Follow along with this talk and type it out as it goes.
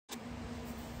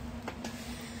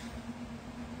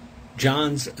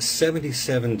John's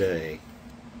 77-day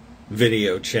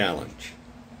video challenge.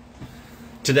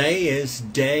 Today is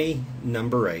day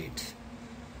number 8.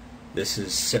 This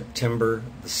is September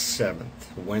the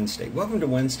 7th, Wednesday. Welcome to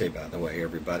Wednesday, by the way,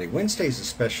 everybody. Wednesday's a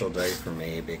special day for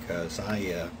me because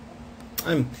I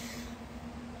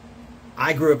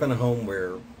grew up in a home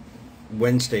where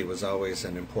Wednesday was always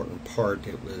an important part.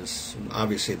 It was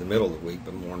obviously the middle of the week,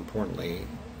 but more importantly,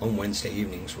 on Wednesday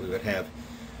evenings we would have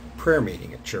prayer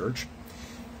meeting at church.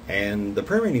 And the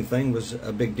prayer meeting thing was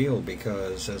a big deal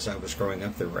because as I was growing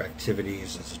up, there were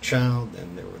activities as a child,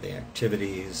 and there were the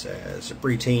activities as a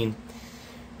preteen,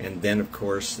 and then of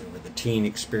course there were the teen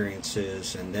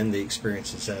experiences, and then the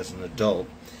experiences as an adult.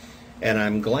 And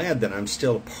I'm glad that I'm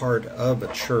still a part of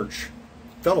a church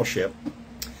fellowship,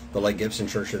 the Lake Gibson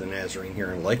Church of the Nazarene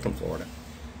here in Lakeland, Florida,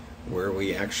 where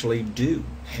we actually do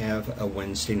have a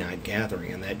Wednesday night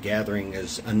gathering. And that gathering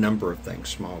is a number of things: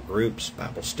 small groups,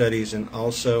 Bible studies, and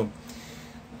also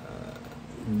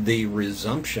the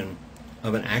resumption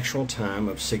of an actual time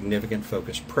of significant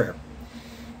focused prayer.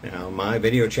 Now, my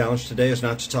video challenge today is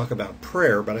not to talk about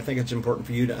prayer, but I think it's important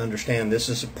for you to understand this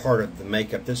is a part of the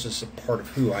makeup. This is a part of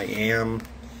who I am.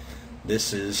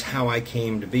 This is how I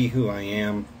came to be who I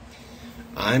am.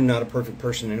 I'm not a perfect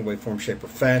person in any way, form, shape, or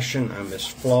fashion. I'm as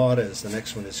flawed as the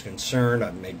next one is concerned.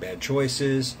 I've made bad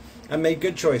choices. I've made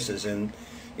good choices. And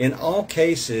in all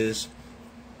cases,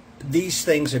 these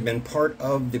things have been part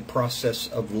of the process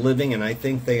of living, and I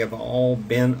think they have all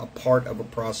been a part of a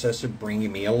process of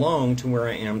bringing me along to where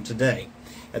I am today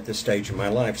at this stage of my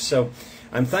life. So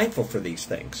I'm thankful for these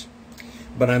things.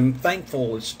 But I'm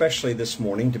thankful, especially this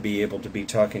morning, to be able to be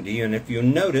talking to you. And if you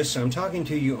notice, I'm talking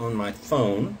to you on my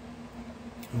phone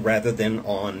rather than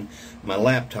on my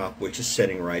laptop, which is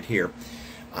sitting right here.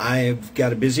 I've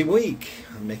got a busy week.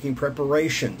 I'm making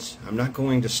preparations. I'm not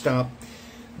going to stop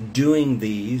doing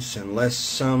these unless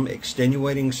some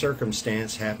extenuating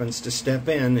circumstance happens to step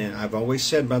in. And I've always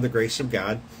said, by the grace of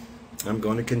God, I'm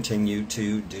going to continue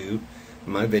to do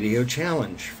my video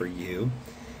challenge for you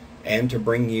and to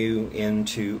bring you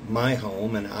into my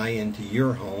home and I into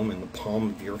your home in the palm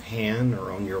of your hand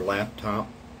or on your laptop,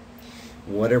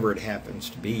 whatever it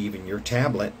happens to be, even your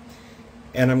tablet.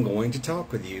 And I'm going to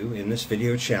talk with you in this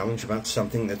video challenge about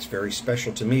something that's very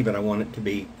special to me, but I want it to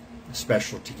be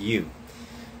special to you.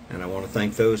 And I want to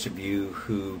thank those of you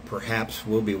who perhaps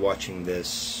will be watching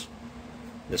this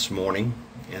morning,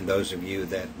 and those of you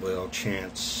that will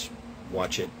chance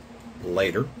watch it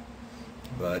later.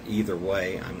 But either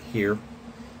way, I'm here.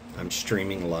 I'm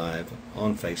streaming live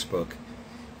on Facebook,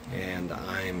 and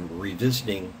I'm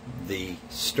revisiting the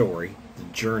story, the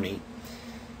journey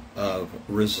of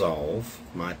resolve,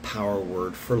 my power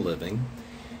word for living.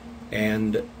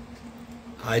 And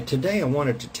today I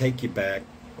wanted to take you back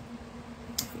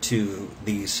to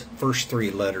these first 3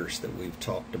 letters that we've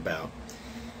talked about.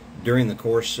 During the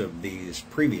course of these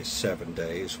previous 7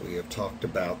 days, we have talked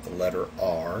about the letter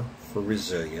R for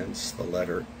resilience, the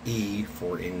letter E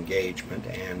for engagement,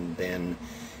 and then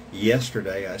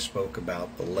yesterday I spoke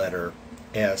about the letter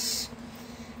S,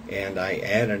 and I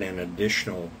added an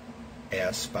additional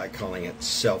S by calling it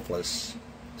selfless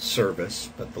service,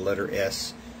 but the letter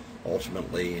S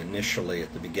ultimately, initially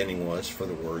at the beginning, was for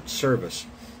the word service.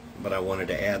 But I wanted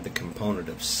to add the component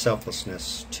of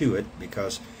selflessness to it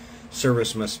because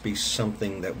service must be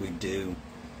something that we do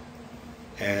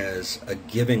as a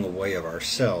giving away of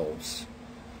ourselves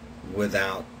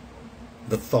without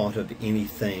the thought of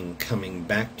anything coming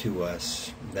back to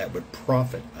us that would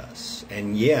profit us.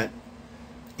 And yet,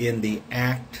 in the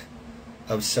act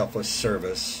of selfless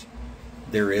service,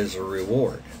 there is a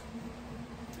reward.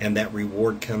 And that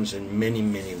reward comes in many,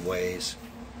 many ways,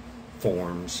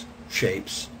 forms,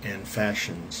 shapes, and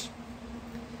fashions.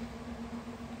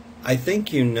 I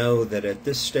think you know that at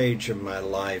this stage of my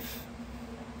life,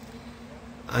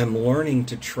 I'm learning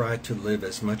to try to live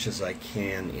as much as I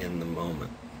can in the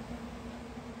moment.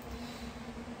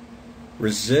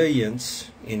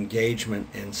 Resilience, engagement,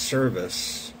 and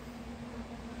service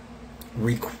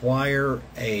require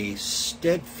a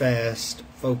steadfast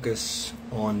focus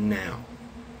on now.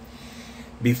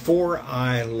 Before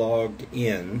I logged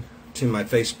in to my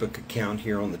Facebook account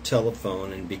here on the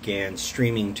telephone and began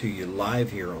streaming to you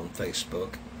live here on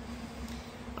Facebook,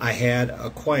 I had a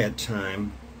quiet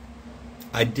time.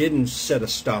 I didn't set a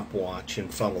stopwatch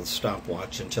and follow the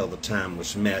stopwatch until the time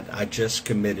was met. I just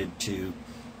committed to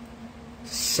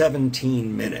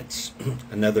 17 minutes,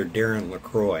 another Darren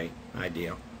LaCroix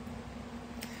idea,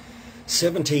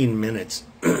 17 minutes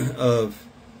of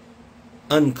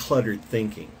uncluttered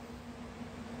thinking.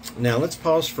 Now let's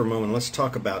pause for a moment. Let's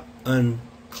talk about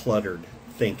uncluttered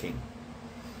thinking.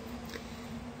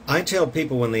 I tell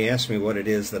people when they ask me what it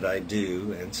is that I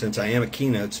do, and since I am a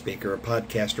keynote speaker, a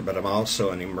podcaster, but I'm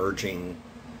also an emerging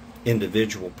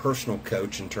individual personal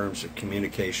coach in terms of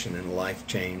communication and life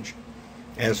change,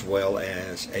 as well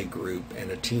as a group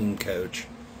and a team coach,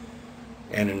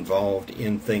 and involved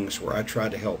in things where I try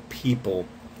to help people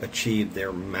achieve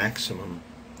their maximum,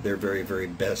 their very, very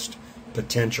best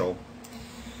potential.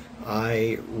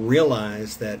 I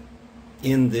realize that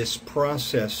in this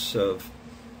process of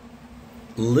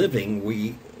living,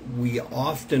 we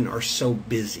often are so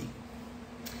busy.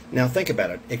 Now think about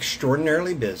it,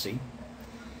 extraordinarily busy.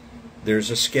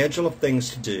 There's a schedule of things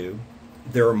to do.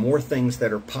 There are more things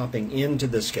that are popping into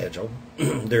the schedule.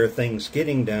 There are things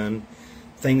getting done,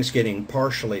 things getting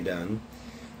partially done,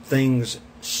 things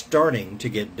starting to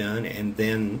get done, and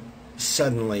then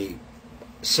suddenly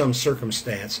some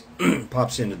circumstance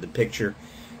pops into the picture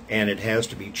and it has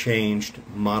to be changed,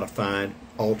 modified,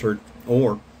 altered,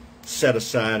 or set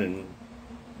aside and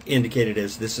indicated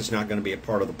as this is not going to be a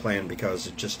part of the plan because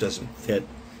it just doesn't fit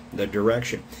the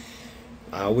direction.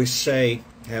 I always say,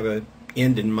 have an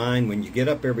end in mind when you get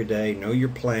up every day. Know your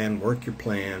plan, work your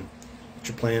plan. Let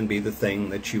your plan be the thing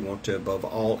that you want to, above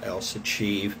all else,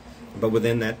 achieve. But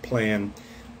within that plan,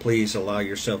 please allow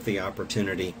yourself the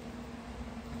opportunity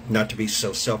not to be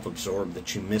so self-absorbed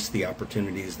that you miss the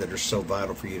opportunities that are so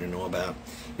vital for you to know about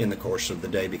in the course of the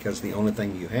day, because the only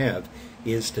thing you have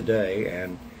is today.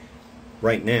 And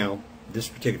right now, this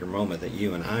particular moment that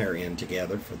you and I are in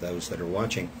together, for those that are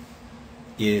watching,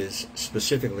 is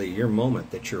specifically your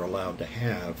moment that you're allowed to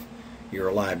have. You're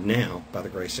alive now by the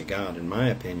grace of God, in my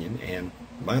opinion, and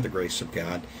by the grace of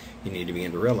God, you need to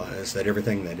begin to realize that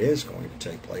everything that is going to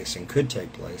take place and could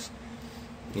take place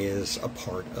is a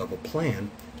part of a plan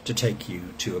to take you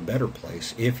to a better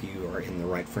place if you are in the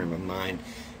right frame of mind,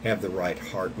 have the right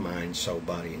heart, mind, soul,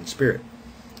 body, and spirit.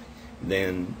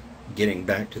 Then, getting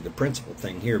back to the principal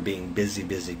thing here, being busy,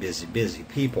 busy, busy, busy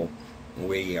people,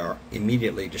 we are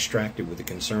immediately distracted with the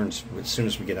concerns. As soon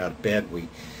as we get out of bed,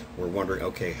 we're wondering,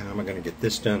 okay, how am I going to get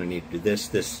this done? I need to do this,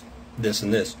 this, this,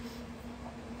 and this.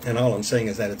 And all I'm saying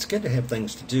is that it's good to have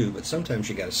things to do, but sometimes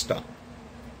you got to stop.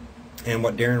 And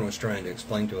what Darren was trying to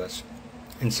explain to us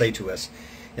and say to us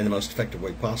in the most effective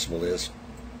way possible is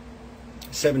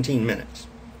 17 minutes.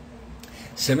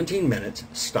 17 minutes,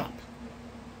 stop.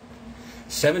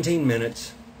 17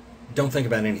 minutes, don't think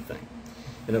about anything.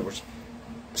 In other words,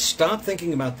 stop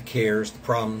thinking about the cares, the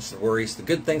problems, the worries, the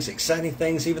good things, the exciting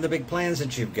things, even the big plans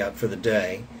that you've got for the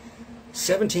day.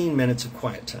 17 minutes of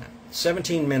quiet time.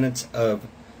 17 minutes of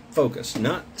focus.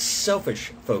 Not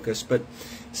selfish focus, but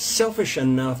selfish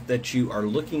enough that you are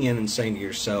looking in and saying to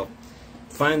yourself,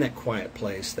 find that quiet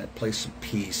place, that place of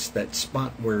peace, that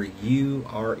spot where you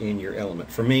are in your element.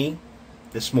 For me,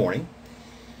 this morning,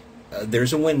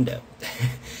 there's a window.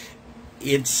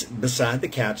 It's beside the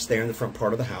couch there in the front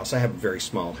part of the house. I have a very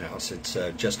small house. It's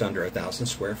just under 1,000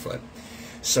 square foot.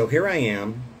 So here I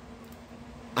am.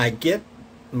 I get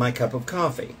my cup of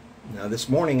coffee. Now this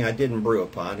morning I didn't brew a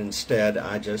pot. Instead,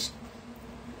 I just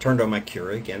turned on my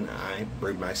Keurig and I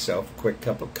brewed myself a quick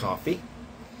cup of coffee.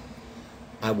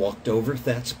 I walked over to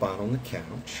that spot on the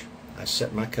couch. I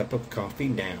set my cup of coffee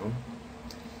down.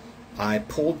 I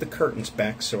pulled the curtains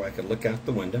back so I could look out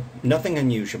the window. Nothing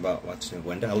unusual about what's in the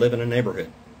window. I live in a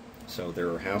neighborhood. So there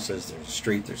are houses, there's a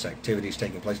street, there's activities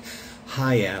taking place.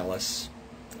 Hi, Alice.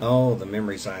 Oh, the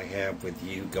memories I have with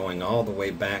you going all the way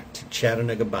back to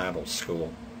Chattanooga Bible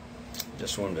School.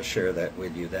 Just wanted to share that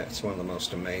with you. That's one of the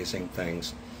most amazing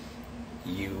things.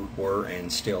 You were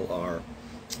and still are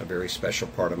a very special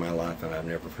part of my life, and I've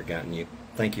never forgotten you.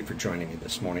 Thank you for joining me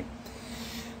this morning.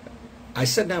 I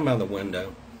sat down by the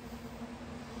window,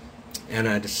 and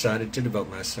I decided to devote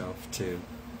myself to,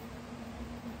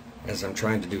 as I'm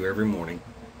trying to do every morning,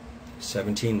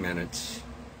 17 minutes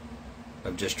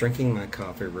of just drinking my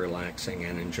coffee, relaxing,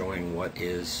 and enjoying what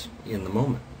is in the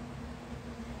moment.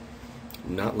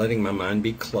 Not letting my mind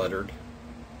be cluttered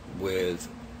with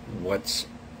what's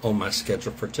on my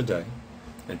schedule for today.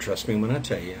 And trust me when I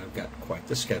tell you, I've got quite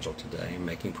the schedule today. I'm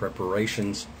making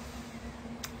preparations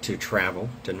to travel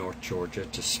to North Georgia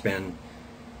to spend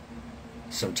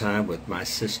some time with my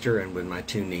sister and with my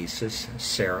two nieces,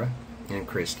 Sarah and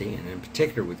Christy, and in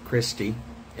particular with Christy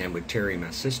and with Terry,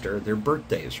 my sister. Their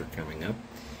birthdays are coming up.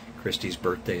 Christy's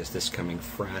birthday is this coming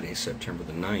Friday, September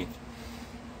the 9th.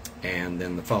 And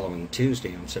then the following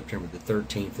Tuesday, on September the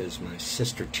 13th, is my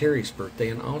sister Terry's birthday,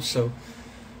 and also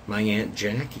my Aunt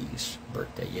Jackie's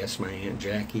birthday. Yes, my Aunt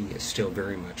Jackie is still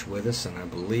very much with us, and I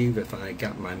believe if I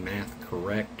got my math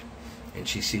correct, and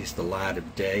she sees the light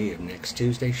of day of next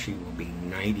Tuesday, she will be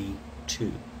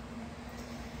 92.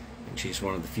 And age. He's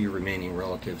one of the few remaining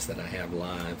relatives that I have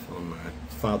live on my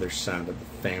father's side of the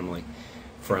family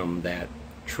from that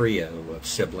trio of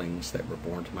siblings that were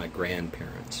born to my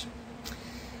grandparents.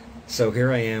 So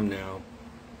here I am now,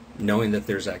 knowing that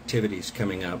there's activities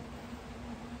coming up,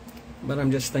 but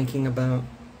I'm just thinking about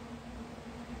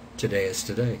today is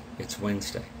today. It's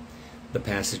Wednesday. The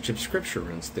passage of Scripture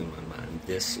runs through my mind.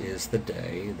 This is the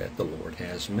day that the Lord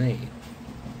has made.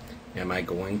 Am I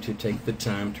going to take the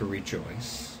time to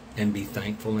rejoice and be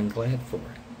thankful and glad for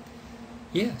it?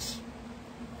 Yes.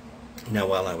 Now,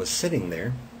 while I was sitting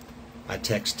there, I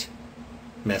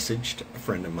messaged a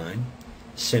friend of mine,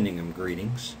 sending him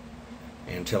greetings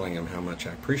and telling him how much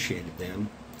I appreciated them.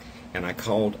 And I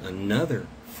called another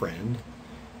friend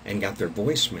and got their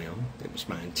voicemail. It was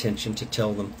my intention to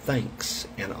tell them thanks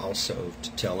and also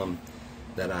to tell them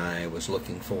that I was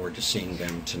looking forward to seeing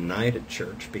them tonight at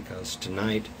church, because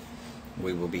tonight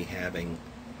we will be having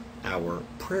our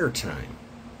prayer time.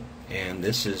 And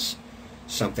this is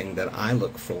something that I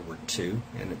look forward to,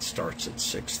 and it starts at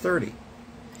 6:30.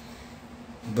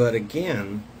 But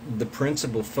again, the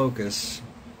principal focus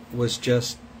was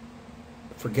just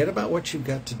forget about what you've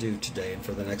got to do today, and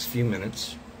for the next few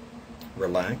minutes,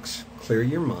 relax, clear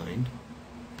your mind,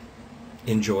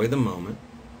 enjoy the moment,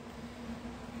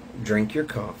 drink your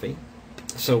coffee.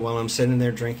 So while I'm sitting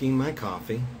there drinking my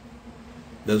coffee,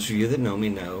 those of you that know me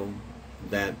know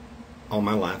that all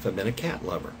my life I've been a cat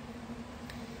lover.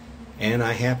 And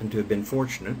I happen to have been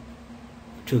fortunate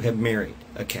to have married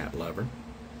a cat lover.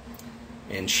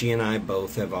 And she and I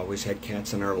both have always had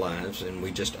cats in our lives, and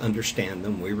we just understand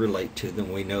them, we relate to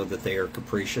them, we know that they are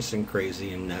capricious and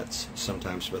crazy and nuts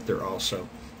sometimes, but they're also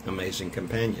amazing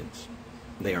companions.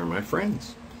 They are my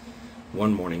friends.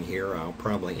 One morning here I'll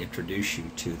probably introduce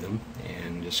you to them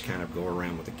and just kind of go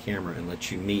around with the camera and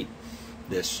let you meet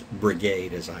this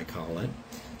brigade, as I call it.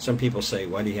 Some people say,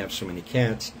 why do you have so many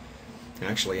cats?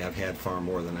 Actually, I've had far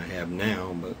more than I have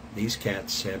now, but these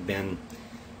cats have been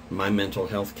my mental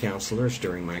health counselors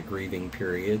during my grieving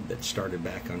period that started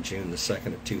back on June the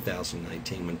 2nd of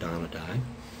 2019 when Donna died.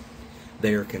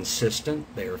 They are consistent,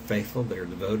 they are faithful, they are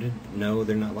devoted. No,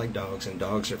 they're not like dogs, and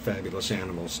dogs are fabulous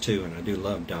animals too, and I do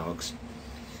love dogs.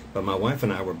 But my wife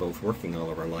and I were both working all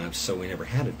of our lives, so we never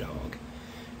had a dog.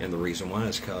 And the reason why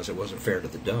is because it wasn't fair to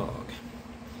the dog.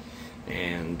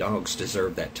 And dogs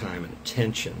deserve that time and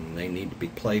attention. They need to be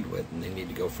played with, and they need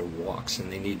to go for walks,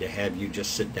 and they need to have you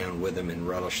just sit down with them and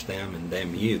relish them and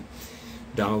them you.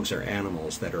 Dogs are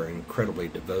animals that are incredibly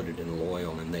devoted and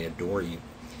loyal, and they adore you.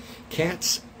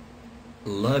 Cats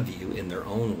love you in their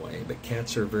own way, but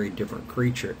cats are a very different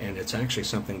creature, and it's actually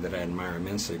something that I admire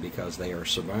immensely because they are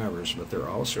survivors, but they're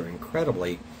also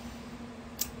incredibly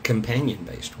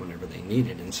companion-based whenever they need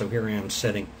it. And so here I am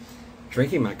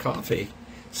drinking my coffee,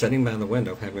 sitting by the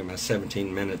window, having my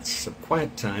 17 minutes of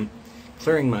quiet time,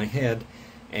 clearing my head,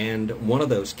 and one of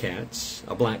those cats,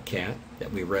 a black cat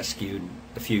that we rescued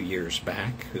a few years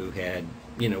back, who had,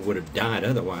 would have died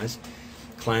otherwise,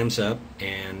 climbs up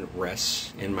and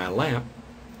rests in my lap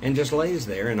and just lays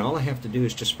there, and all I have to do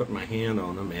is just put my hand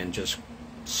on him and just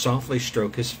softly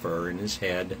stroke his fur and his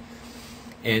head,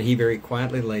 and he very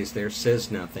quietly lays there,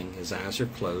 says nothing, his eyes are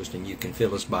closed, and you can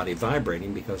feel his body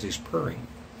vibrating because he's purring.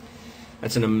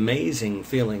 That's an amazing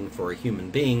feeling for a human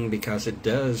being because it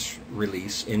does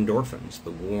release endorphins.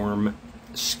 The warm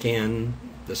skin,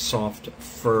 the soft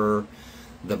fur,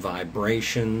 the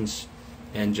vibrations,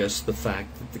 and just the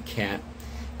fact that the cat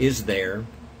is there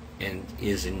and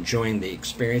is enjoying the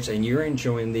experience, and you're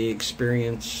enjoying the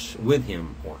experience with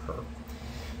him or her.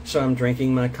 So I'm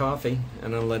drinking my coffee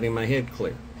and I'm letting my head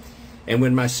clear. And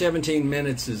when my 17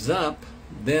 minutes is up,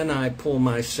 then I pull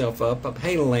myself up.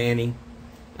 Hey, Lanny.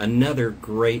 Another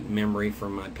great memory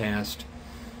from my past,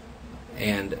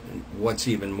 and what's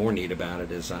even more neat about it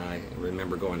is I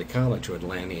remember going to college with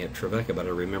Lanny at Trevecca, but I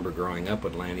remember growing up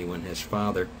with Lanny when his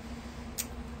father,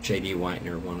 J.D.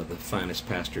 Whitener, one of the finest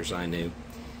pastors I knew,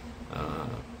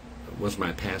 was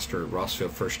my pastor at Rossville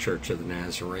First Church of the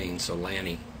Nazarene. So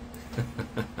Lanny,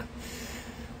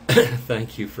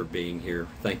 thank you for being here.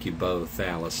 Thank you both,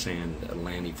 Alice and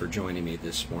Lanny, for joining me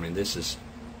this morning. This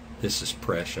is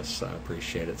precious. I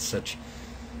appreciate it. Such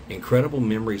incredible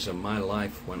memories of my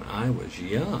life when I was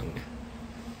young.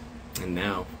 And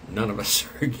now none of us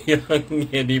are young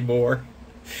anymore.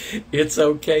 It's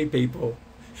okay, people.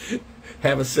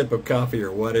 Have a sip of coffee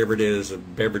or whatever it is, a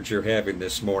beverage you're having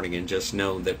this morning, and just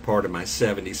know that part of my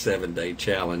 77-day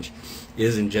challenge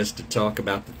isn't just to talk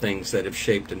about the things that have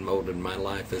shaped and molded my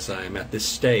life as I am at this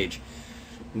stage,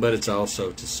 but it's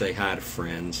also to say hi to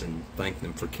friends and thank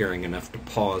them for caring enough to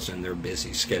pause in their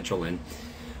busy schedule and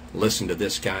listen to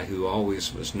this guy who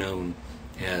always was known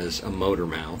as a motor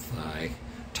mouth. I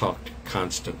talked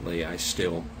constantly. I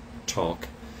still talk,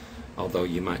 although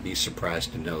you might be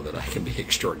surprised to know that I can be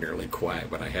extraordinarily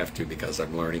quiet when I have to, because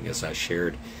I'm learning, as I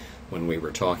shared when we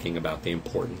were talking about the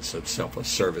importance of selfless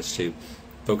service, to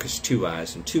focus 2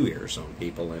 eyes and 2 ears on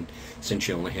people. And since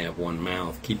you only have one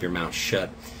mouth, keep your mouth shut,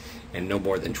 and no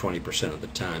more than 20% of the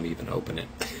time even open it.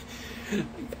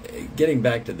 Getting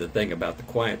back to the thing about the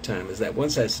quiet time is that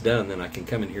once that's done, then I can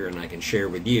come in here and I can share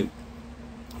with you,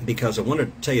 because I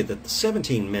wanted to tell you that the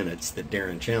 17 minutes that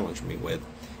Darren challenged me with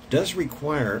does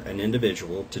require an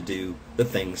individual to do the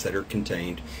things that are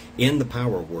contained in the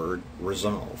power word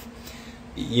resolve.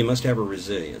 You must have a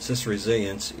resilience. This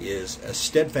resilience is a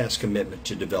steadfast commitment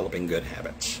to developing good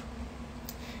habits.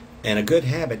 And a good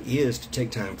habit is to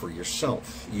take time for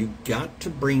yourself. You've got to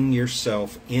bring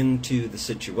yourself into the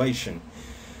situation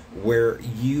where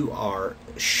you are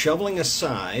shoveling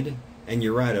aside, and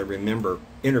you're right, I remember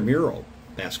intramural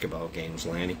basketball games,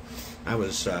 Lanny. I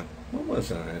was, what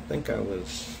was I? I think I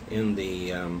was in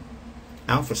the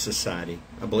Alpha Society.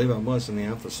 I believe I was in the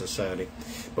Alpha Society.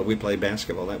 But we played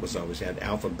basketball. That was always had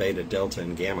Alpha, Beta, Delta,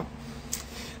 and Gamma.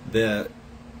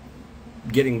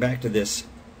 Getting back to this,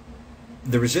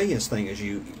 the resilience thing is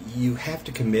you have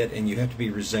to commit, and you have to be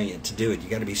resilient to do it. You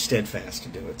got to be steadfast to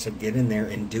do it. So get in there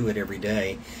and do it every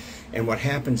day. And what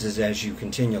happens is, as you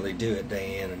continually do it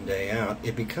day in and day out,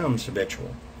 it becomes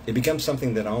habitual. It becomes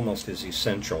something that almost is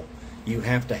essential. You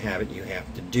have to have it. You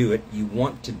have to do it. You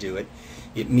want to do it.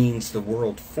 It means the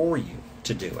world for you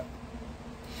to do it.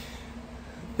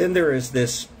 Then there is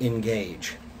this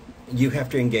engage. You have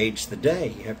to engage the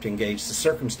day. You have to engage the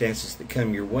circumstances that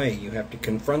come your way. You have to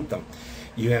confront them.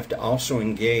 You have to also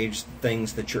engage the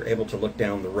things that you're able to look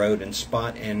down the road and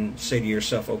spot and say to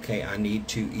yourself, okay, I need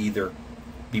to either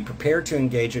be prepared to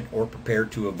engage it or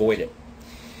prepared to avoid it.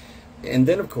 And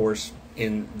then, of course,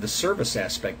 in the service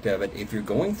aspect of it, if you're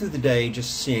going through the day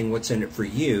just seeing what's in it for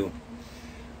you,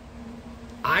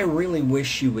 I really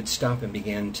wish you would stop and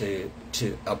begin to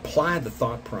apply the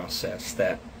thought process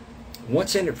that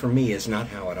what's in it for me is not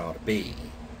how it ought to be,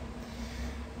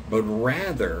 but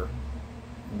rather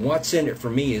what's in it for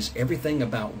me is everything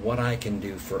about what I can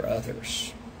do for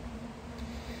others.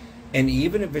 And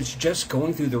even if it's just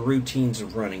going through the routines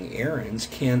of running errands,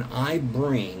 can I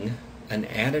bring an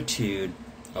attitude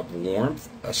of warmth,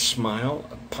 a smile,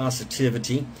 of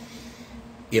positivity?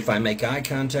 If I make eye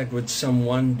contact with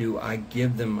someone, do I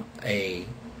give them a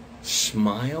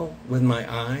smile with my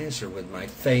eyes or with my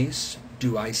face?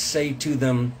 Do I say to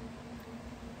them,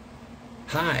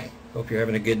 hi, hope you're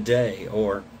having a good day,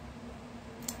 or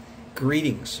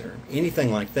greetings, or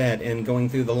anything like that, and going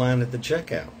through the line at the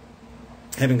checkout,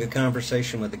 having a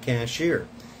conversation with the cashier,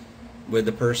 with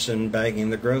the person bagging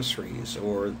the groceries,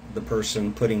 or the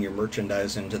person putting your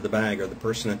merchandise into the bag, or the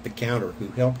person at the counter who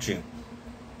helped you.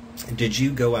 Did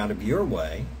you go out of your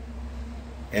way?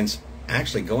 And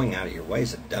actually, going out of your way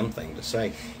is a dumb thing to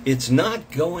say. It's not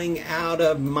going out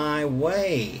of my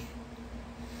way.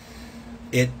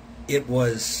 It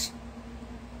was,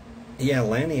 yeah,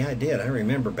 Lanny, I did. I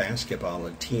remember basketball,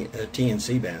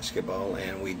 TNC basketball,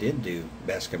 and we did do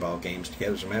basketball games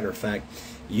together. As a matter of fact,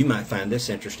 you might find this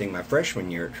interesting. My freshman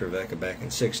year at Trevecca back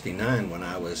in '69, when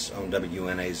I was on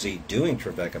WNAZ doing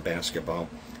Trevecca basketball,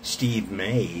 Steve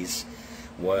Mays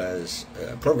was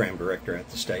program director at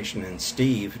the station, and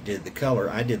Steve did the color.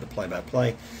 I did the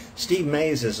play-by-play. Steve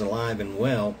Mays is alive and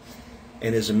well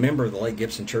and is a member of the Lake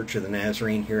Gibson Church of the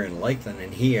Nazarene here in Lakeland,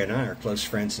 and he and I are close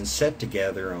friends and sit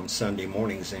together on Sunday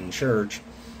mornings in church,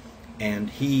 and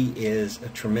he is a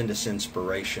tremendous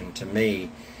inspiration to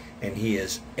me, and he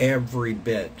is every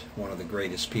bit one of the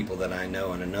greatest people that I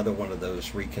know, and another one of those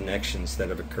reconnections that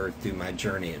have occurred through my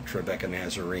journey at Trevecca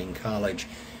Nazarene College,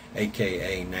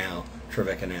 aka now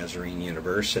Trevecca Nazarene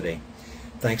University.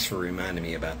 Thanks for reminding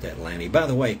me about that, Lanny. By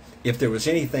the way, if there was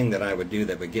anything that I would do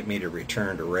that would get me to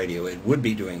return to radio, it would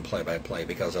be doing play-by-play,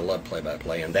 because I love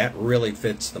play-by-play, and that really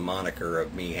fits the moniker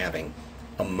of me having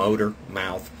a motor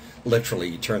mouth. Literally,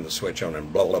 you turn the switch on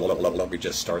and blah, blah, blah, blah, blah, it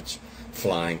just starts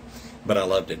flying. But I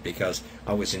loved it because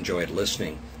I always enjoyed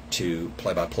listening to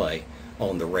play-by-play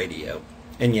on the radio.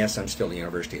 And yes, I'm still a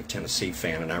University of Tennessee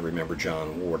fan, and I remember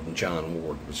John Ward, and John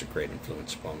Ward was a great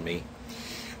influence upon me.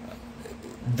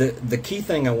 The key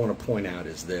thing I want to point out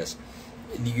is this.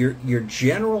 Your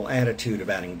general attitude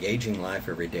about engaging life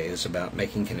every day is about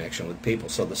making connection with people.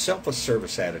 So the selfless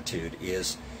service attitude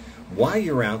is, while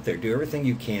you're out there, do everything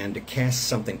you can to cast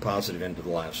something positive into the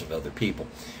lives of other people.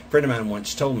 A friend of mine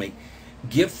once told me,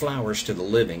 give flowers to the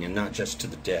living and not just to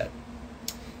the dead.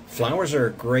 Flowers are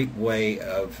a great way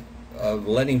of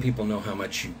letting people know how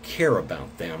much you care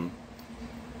about them,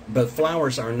 But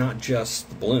flowers are not just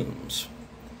the blooms.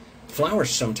 Flowers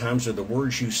sometimes are the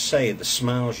words you say, the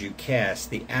smiles you cast,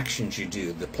 the actions you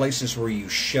do, the places where you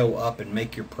show up and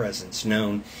make your presence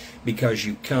known because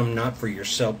you come not for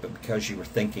yourself but because you are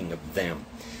thinking of them.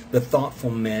 The thoughtful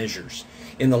measures.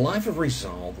 In the life of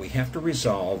resolve, we have to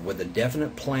resolve with a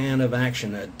definite plan of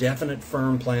action, a definite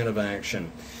firm plan of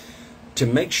action, to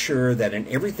make sure that in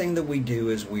everything that we do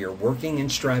as we are working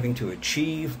and striving to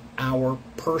achieve our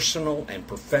personal and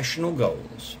professional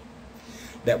goals,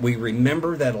 that we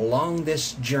remember that along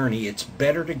this journey it's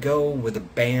better to go with a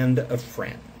band of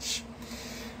friends.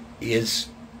 Is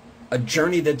a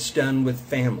journey that's done with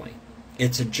family.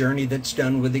 It's a journey that's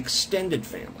done with extended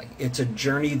family. It's a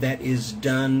journey that is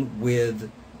done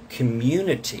with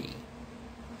community.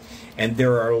 And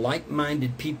there are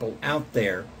like-minded people out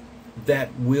there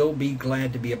that will be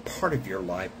glad to be a part of your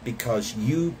life because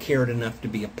you cared enough to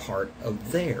be a part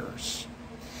of theirs.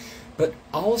 But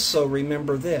also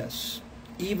remember this,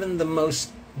 even the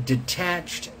most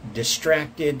detached,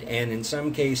 distracted, and in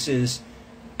some cases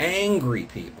angry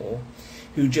people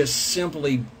who just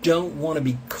simply don't want to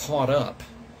be caught up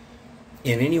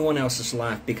in anyone else's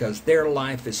life because their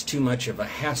life is too much of a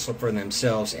hassle for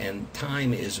themselves and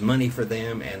time is money for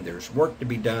them and there's work to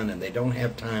be done and they don't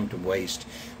have time to waste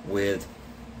with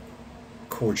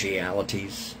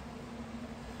cordialities.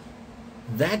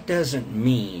 That doesn't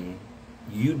mean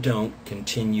you don't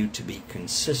continue to be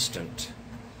consistent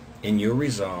in your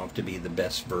resolve to be the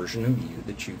best version of you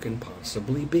that you can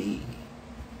possibly be.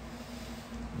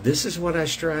 This is what I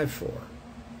strive for.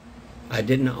 I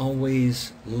didn't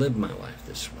always live my life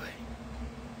this way.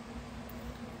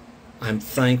 I'm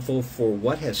thankful for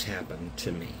what has happened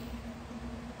to me.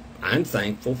 I'm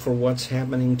thankful for what's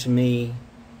happening to me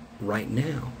right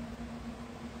now.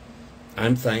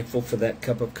 I'm thankful for that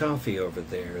cup of coffee over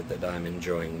there that I'm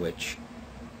enjoying, which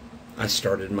I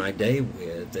started my day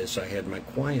with as I had my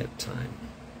quiet time.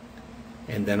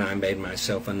 And then I made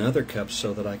myself another cup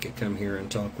so that I could come here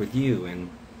and talk with you. And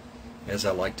as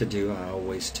I like to do, I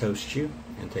always toast you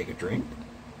and take a drink,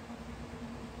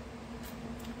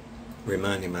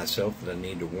 reminding myself that I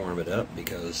need to warm it up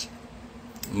because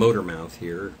motor mouth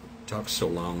here talks so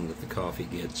long that the coffee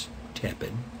gets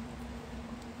tepid.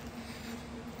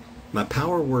 My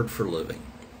power word for living,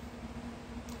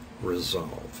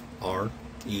 resolve, R-E-S-O-L-V-E.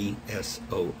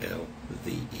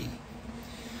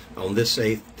 On this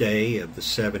 8th day of the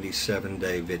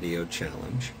 77-day video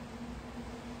challenge,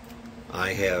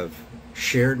 I have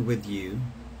shared with you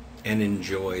and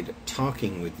enjoyed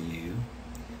talking with you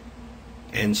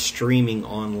and streaming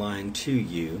online to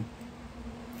you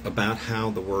about how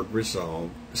the word resolve,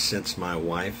 since my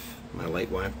late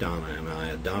wife Donna and I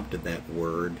adopted that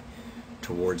word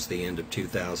towards the end of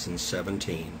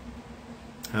 2017,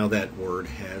 how that word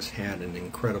has had an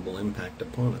incredible impact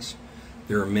upon us.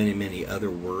 There are many, many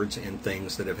other words and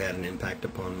things that have had an impact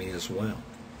upon me as well.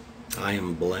 I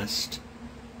am blessed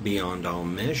beyond all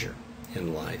measure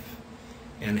in life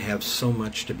and have so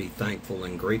much to be thankful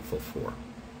and grateful for.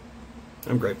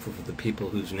 I'm grateful for the people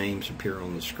whose names appear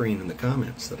on the screen in the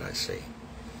comments that I see.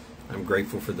 I'm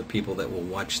grateful for the people that will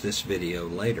watch this video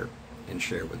later and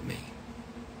share with me.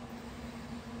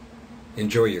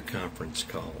 Enjoy your conference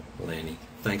call, Lanny.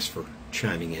 Thanks for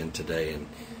chiming in today, and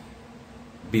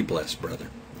be blessed, brother.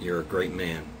 You're a great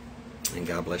man, and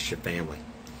God bless your family.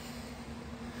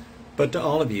 But to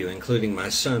all of you, including my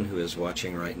son who is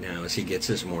watching right now as he gets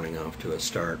his morning off to a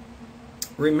start,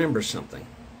 remember something.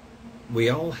 We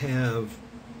all have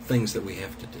things that we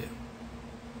have to do.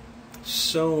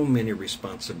 So many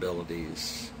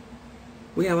responsibilities.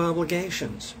 We have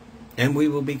obligations, and we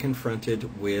will be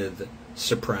confronted with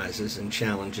surprises and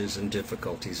challenges and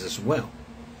difficulties as well.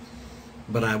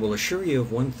 But I will assure you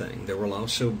of one thing, there will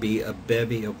also be a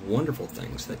bevy of wonderful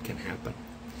things that can happen.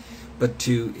 But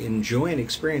to enjoy and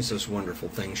experience those wonderful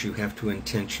things, you have to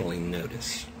intentionally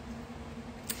notice.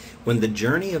 When the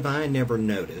journey of I Never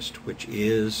Noticed, which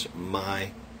is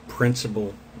my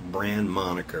principal brand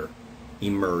moniker,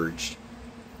 emerged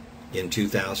in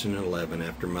 2011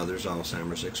 after Mother's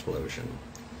Alzheimer's explosion,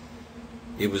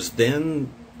 it was then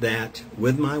that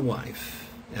with my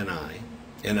wife and I,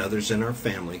 and others in our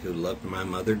family who loved my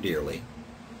mother dearly,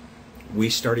 we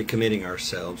started committing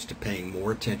ourselves to paying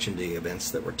more attention to the events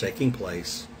that were taking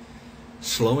place,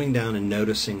 slowing down and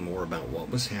noticing more about what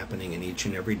was happening in each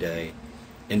and every day,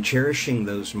 and cherishing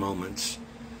those moments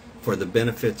for the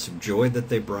benefits of joy that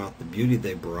they brought, the beauty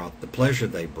they brought, the pleasure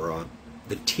they brought,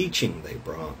 the teaching they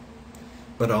brought,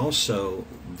 but also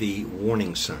the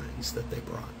warning signs that they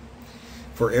brought.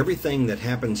 For everything that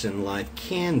happens in life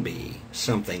can be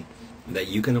something that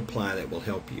you can apply that will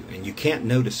help you. And you can't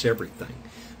notice everything.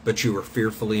 but you are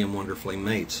fearfully and wonderfully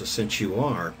made. So since you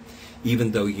are,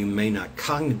 even though you may not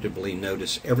cognitively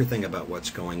notice everything about what's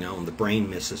going on, the brain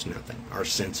misses nothing. Our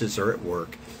senses are at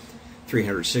work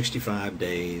 365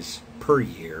 days per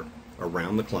year,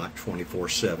 around the clock,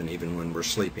 24/7. Even when we're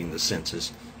sleeping, the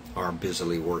senses are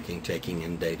busily working, taking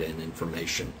in data and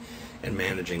information and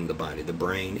managing the body. The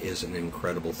brain is an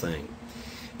incredible thing.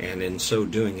 And in so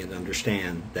doing it,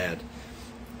 understand that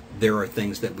there are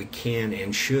things that we can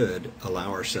and should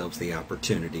allow ourselves the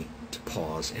opportunity to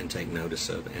pause and take notice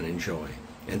of and enjoy.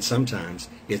 And sometimes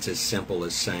it's as simple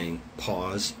as saying,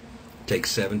 pause, take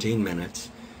 17 minutes,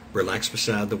 relax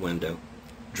beside the window,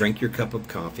 drink your cup of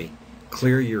coffee,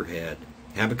 clear your head,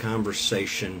 have a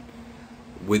conversation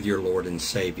with your Lord and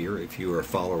Savior if you are a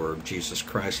follower of Jesus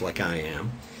Christ like I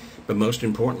am. But most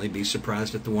importantly, be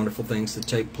surprised at the wonderful things that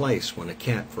take place when a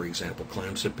cat, for example,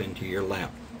 climbs up into your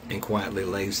lap and quietly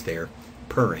lays there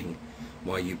purring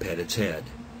while you pet its head,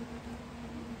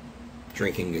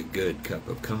 drinking a good cup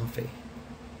of coffee,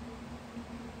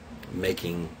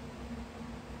 making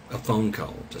a phone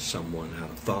call to someone out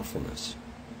of thoughtfulness,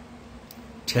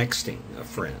 texting a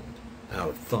friend out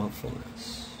of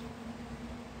thoughtfulness.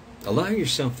 Allow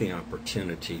yourself the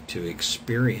opportunity to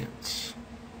experience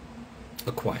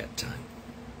a quiet time.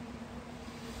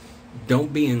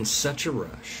 Don't be in such a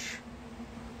rush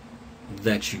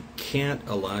that you can't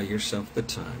allow yourself the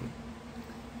time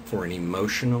for an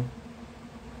emotional,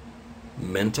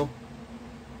 mental,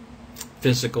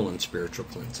 physical, and spiritual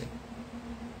cleansing.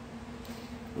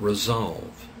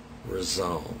 Resolve,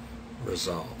 resolve,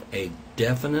 resolve. A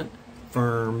definite,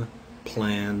 firm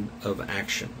plan of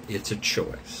action. It's a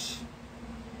choice.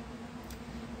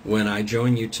 When I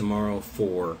join you tomorrow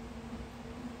for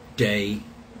day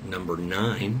number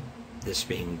 9, this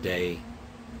being day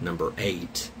number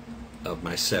 8 of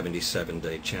my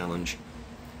 77-day challenge,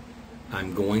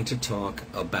 I'm going to talk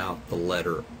about the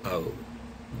letter O,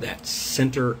 that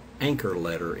center anchor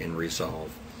letter in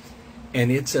resolve.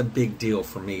 And it's a big deal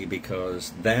for me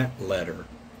because that letter,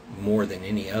 more than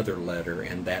any other letter,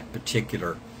 and that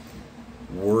particular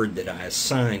word that I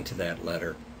assign to that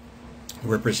letter,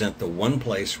 represent the one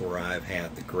place where I've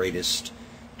had the greatest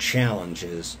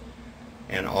challenges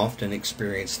and often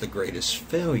experienced the greatest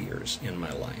failures in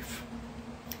my life.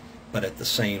 But at the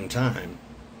same time,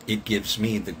 it gives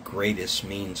me the greatest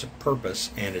means of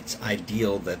purpose, and it's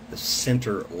ideal that the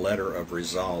center letter of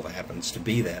resolve happens to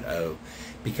be that O,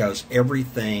 because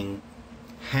everything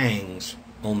hangs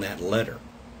on that letter.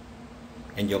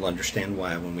 And you'll understand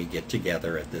why when we get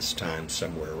together at this time,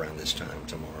 somewhere around this time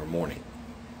tomorrow morning.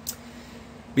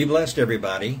 Be blessed,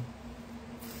 everybody.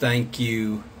 Thank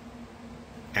you,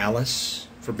 Alice,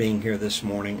 for being here this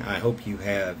morning. I hope you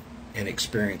have and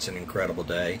experience an incredible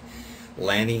day.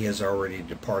 Lanny has already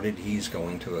departed. He's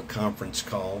going to a conference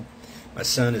call. My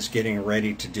son is getting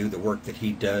ready to do the work that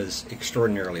he does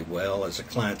extraordinarily well as a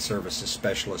client services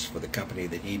specialist for the company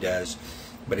that he does,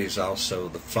 but he's also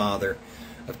the father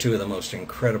of 2 of the most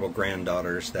incredible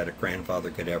granddaughters that a grandfather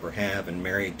could ever have, and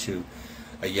married to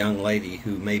a young lady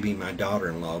who may be my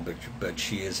daughter-in-law, but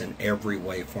she is in every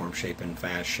way, form, shape, and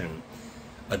fashion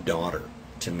a daughter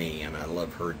to me, and I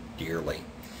love her dearly.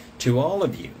 To all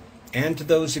of you, and to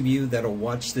those of you that will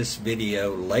watch this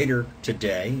video later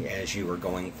today as you are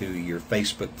going through your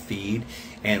Facebook feed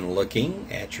and looking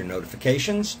at your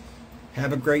notifications,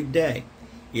 have a great day.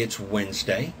 It's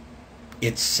Wednesday.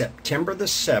 It's September the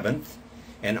 7th,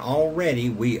 and already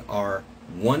we are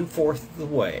 1/4 of the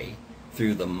way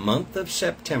through the month of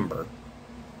September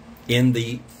in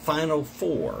the final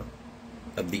 4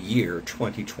 of the year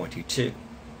 2022.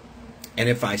 And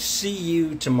if I see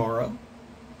you tomorrow,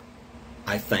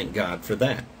 I thank God for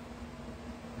that.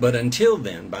 But until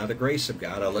then, by the grace of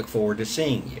God, I look forward to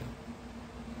seeing you.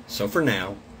 So for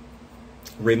now,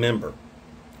 remember,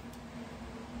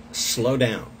 slow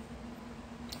down.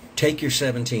 Take your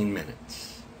 17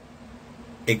 minutes.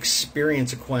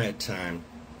 Experience a quiet time.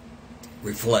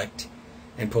 Reflect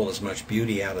and pull as much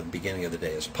beauty out of the beginning of the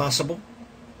day as possible.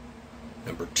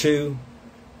 Number 2,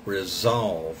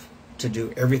 resolve to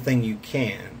do everything you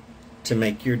can to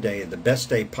make your day the best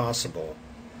day possible,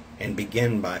 and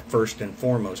begin by first and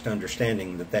foremost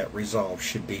understanding that that resolve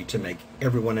should be to make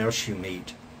everyone else you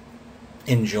meet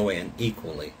enjoy an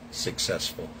equally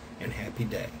successful and happy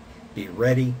day. Be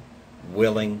ready,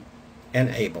 willing, and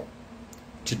able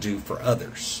to do for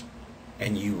others,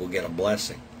 and you will get a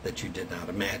blessing that you did not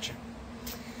imagine.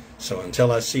 So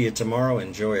until I see you tomorrow,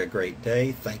 enjoy a great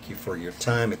day. Thank you for your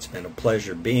time. It's been a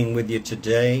pleasure being with you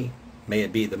today. May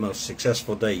it be the most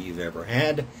successful day you've ever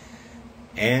had.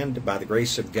 And by the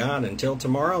grace of God, until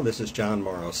tomorrow, this is John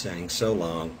Morrow saying so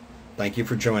long. Thank you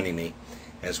for joining me.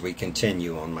 as we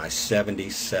continue on my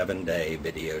 77-day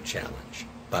video challenge.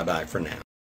 Bye-bye for now.